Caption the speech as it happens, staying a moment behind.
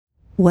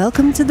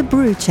Welcome to the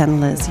Brew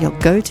Channelers, your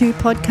go-to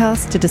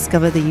podcast to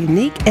discover the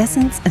unique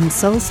essence and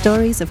soul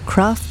stories of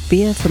craft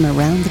beer from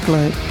around the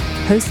globe.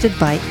 Hosted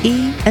by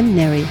E and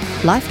Neri,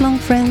 lifelong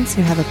friends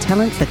who have a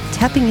talent for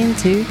tapping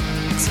into,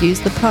 excuse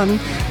the pun,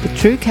 the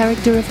true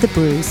character of the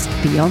brews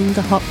beyond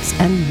the hops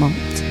and malt.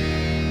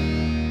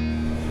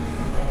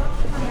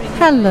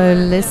 Hello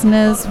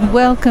listeners,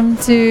 welcome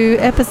to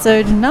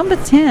episode number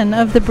 10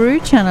 of the Brew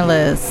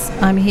Channelers.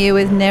 I'm here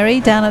with Neri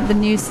down at the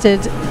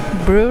Newstead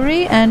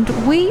Brewery and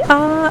we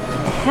are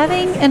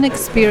having an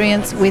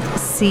experience with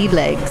sea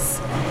legs.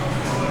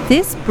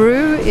 This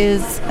brew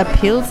is a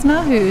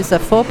Pilsener who's a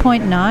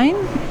 4.9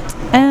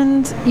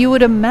 and you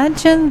would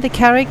imagine the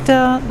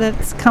character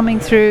that's coming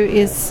through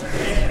is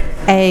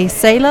a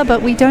sailor,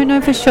 but we don't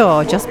know for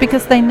sure. Just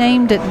because they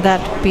named it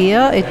that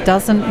beer, it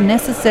doesn't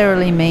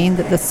necessarily mean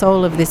that the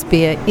soul of this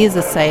beer is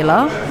a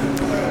sailor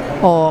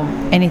or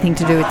anything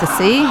to do with the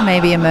sea,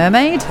 maybe a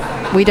mermaid.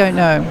 We don't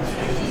know.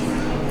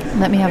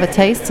 Let me have a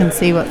taste and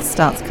see what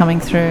starts coming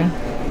through.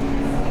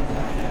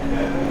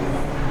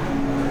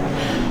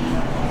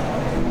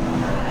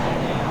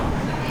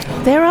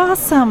 There are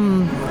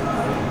some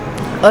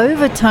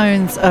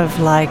overtones of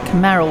like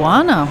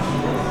marijuana,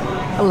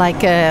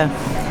 like a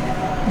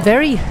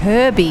very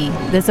herby.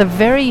 There's a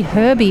very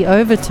herby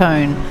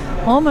overtone,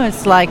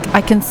 almost like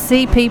I can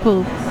see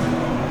people,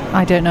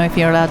 I don't know if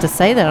you're allowed to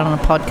say that on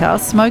a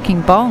podcast,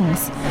 smoking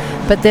bongs,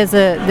 but there's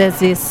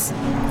this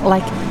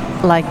like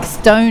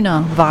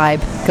stoner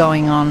vibe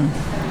going on.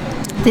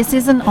 This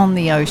isn't on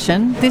the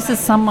ocean. This is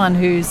someone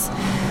who's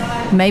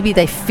maybe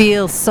they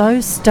feel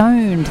so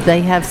stoned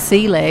they have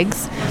sea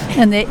legs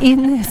and they're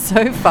in their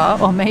sofa,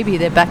 or maybe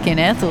they're back in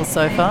Ethel's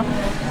sofa,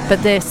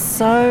 but they're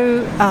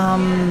so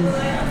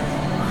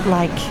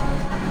like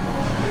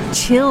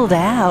chilled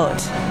out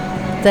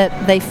that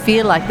they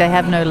feel like they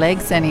have no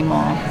legs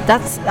anymore.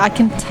 I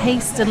can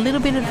taste a little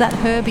bit of that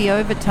herby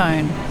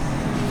overtone.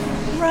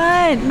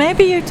 Right,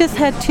 maybe you've just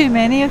had too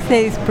many of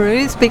these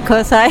brews,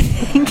 because I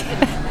think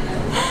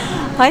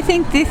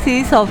this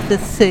is of the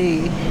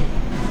sea.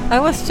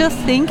 I was just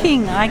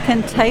thinking I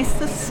can taste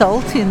the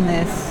salt in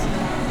this,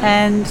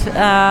 and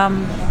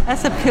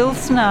as a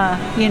Pilsner,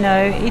 you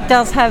know, it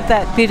does have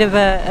that bit of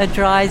a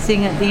dry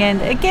zing at the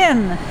end.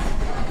 Again,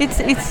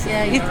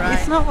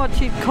 it's not what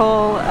you'd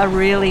call a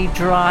really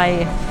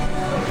dry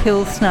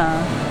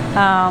Pilsner.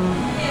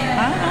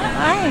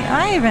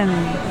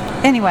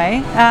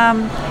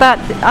 But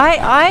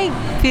I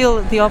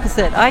feel the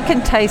opposite. I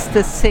can taste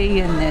the sea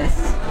in this.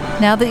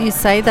 Now that you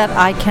say that,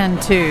 I can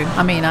too.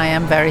 I mean, I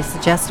am very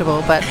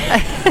suggestible, but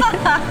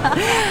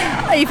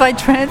if I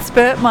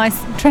transport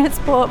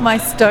my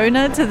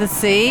stoner to the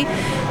sea,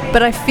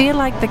 but I feel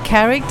like the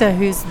character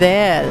who's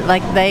there,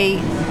 like they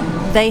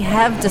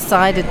have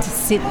decided to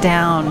sit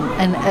down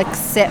and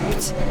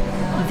accept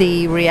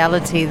the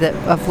reality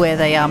of where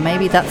they are.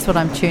 Maybe that's what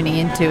I'm tuning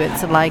into.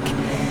 It's like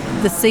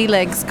the sea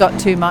legs got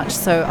too much,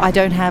 so I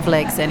don't have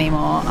legs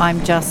anymore.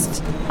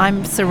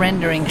 I'm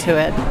surrendering to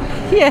it.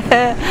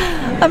 Yeah,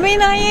 I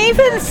mean, I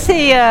even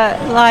see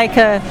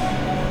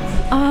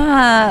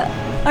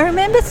I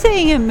remember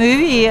seeing a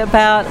movie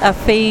about a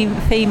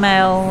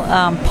female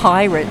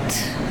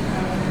pirate.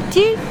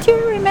 Do you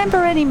remember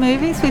any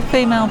movies with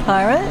female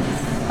pirates?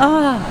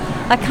 Oh,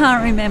 I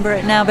can't remember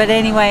it now, but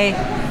anyway,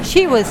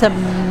 she was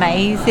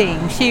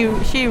amazing. She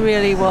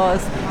really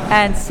was.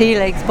 And sea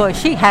legs, boy,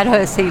 she had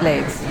her sea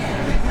legs.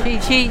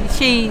 She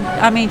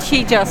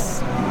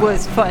just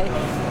was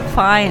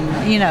fine,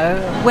 you know.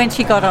 When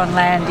she got on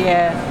land,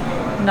 yeah,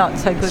 not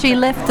so good. She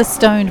left the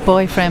stoned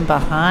boyfriend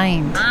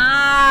behind.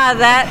 Ah,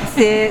 that's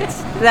it,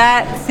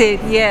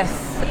 yes,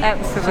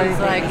 absolutely. She's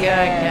like,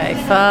 yeah, okay,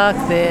 fuck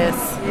this.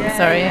 Yeah,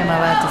 sorry, am I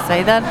allowed to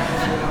say that?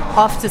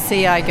 Off to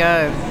sea I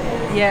go.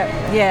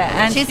 Yeah.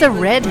 And she's a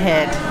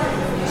redhead.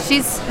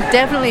 She's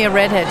definitely a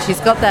redhead. She's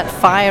got that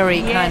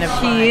fiery kind of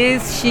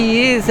vibe.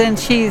 She is, and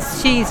she's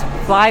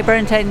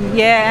vibrant,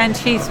 and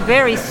she's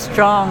very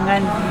strong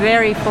and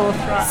very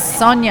forthright.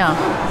 Sonja.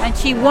 And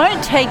she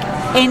won't take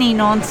any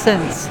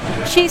nonsense.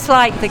 She's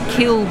like the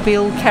Kill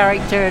Bill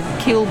character,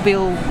 Kill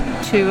Bill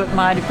 2 it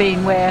might have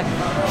been, where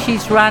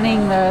she's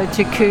running the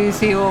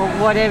jacuzzi or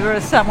whatever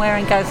somewhere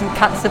and goes and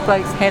cuts the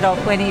bloke's head off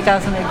when he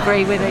doesn't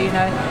agree with her, you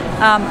know.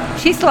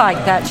 She's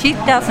like that. She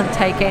doesn't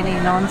take any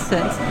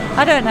nonsense.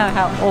 I don't know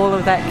how all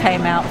of that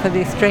came out for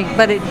this drink,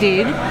 but it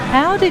did.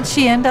 How did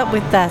she end up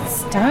with that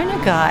stoner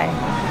guy?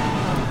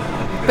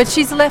 But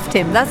she's left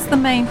him. That's the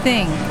main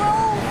thing.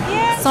 Well,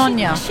 yeah.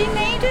 Sonja. She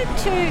needed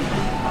to.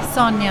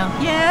 Sonja.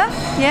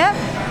 Yeah.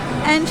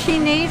 And she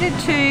needed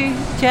to.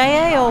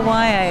 JA or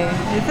YA,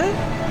 is it?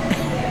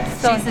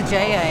 She's a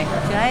JA.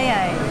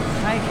 JA.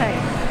 Okay.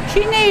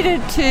 She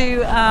needed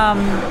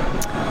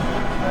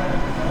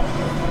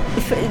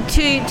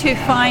to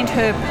find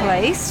her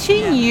place.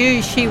 She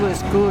knew she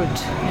was good,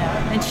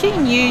 and she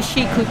knew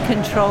she could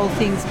control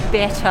things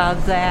better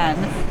than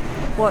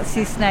what's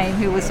his name,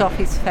 who was off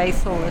his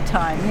face all the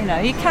time. You know,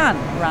 you can't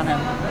run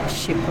a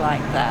ship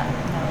like that.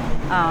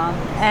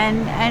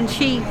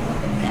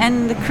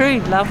 And the crew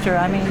loved her.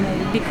 I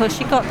mean, because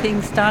she got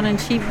things done, and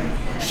she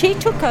she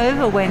took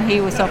over when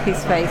he was off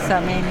his face. I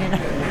mean, you know.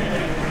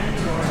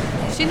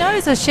 She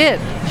knows her shit.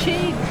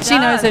 She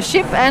knows her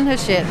ship and her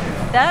shit.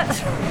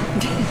 That's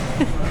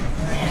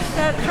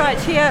right.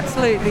 She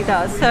absolutely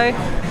does. So,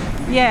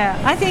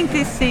 yeah, I think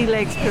this Sea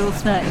Legs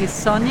Pilsner is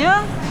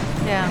Sonja.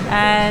 Yeah.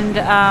 And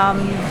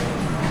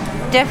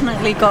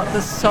definitely got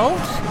the salt.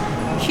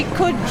 She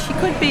could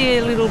be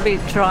a little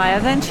bit drier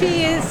than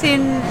she is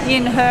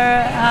in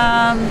her.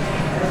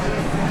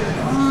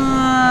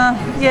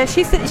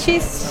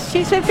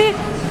 She's a bit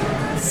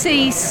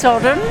sea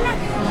sodden.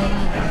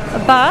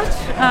 But,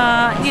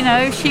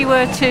 if she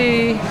were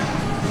to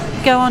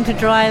go onto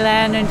dry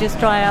land and just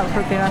dry out for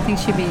a bit, I think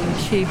she'd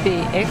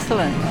be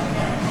excellent.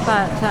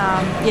 But,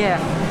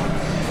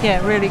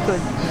 really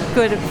good.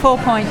 Good at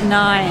 4.9.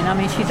 I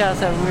mean, she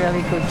does a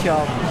really good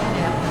job.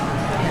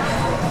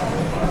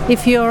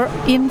 If you're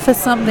in for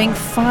something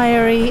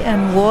fiery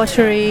and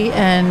watery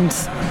and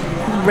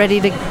ready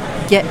to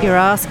get your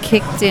ass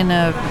kicked in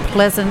a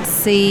pleasant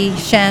sea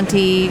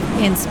shanty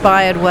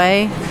inspired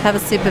way, have a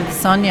sip of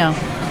Sonja.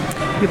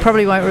 You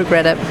probably won't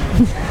regret it.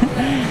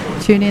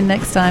 Tune in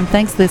next time.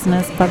 Thanks,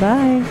 listeners.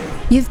 Bye-bye.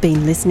 You've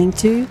been listening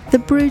to The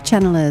Brew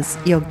Channelers,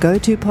 your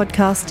go-to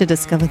podcast to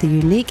discover the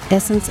unique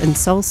essence and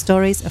soul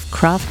stories of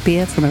craft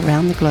beer from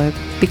around the globe.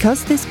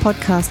 Because this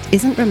podcast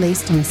isn't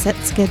released on a set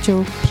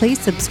schedule, please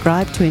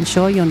subscribe to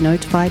ensure you're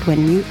notified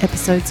when new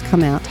episodes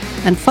come out,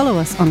 and follow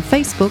us on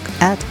Facebook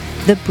at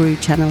The Brew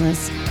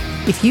Channelers.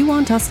 If you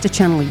want us to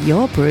channel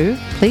your brew,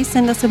 please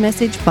send us a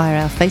message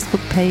via our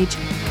Facebook page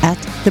at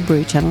The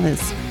Brew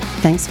Channelers.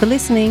 Thanks for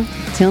listening.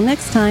 Till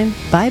next time.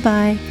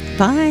 Bye-bye.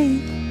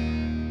 Bye.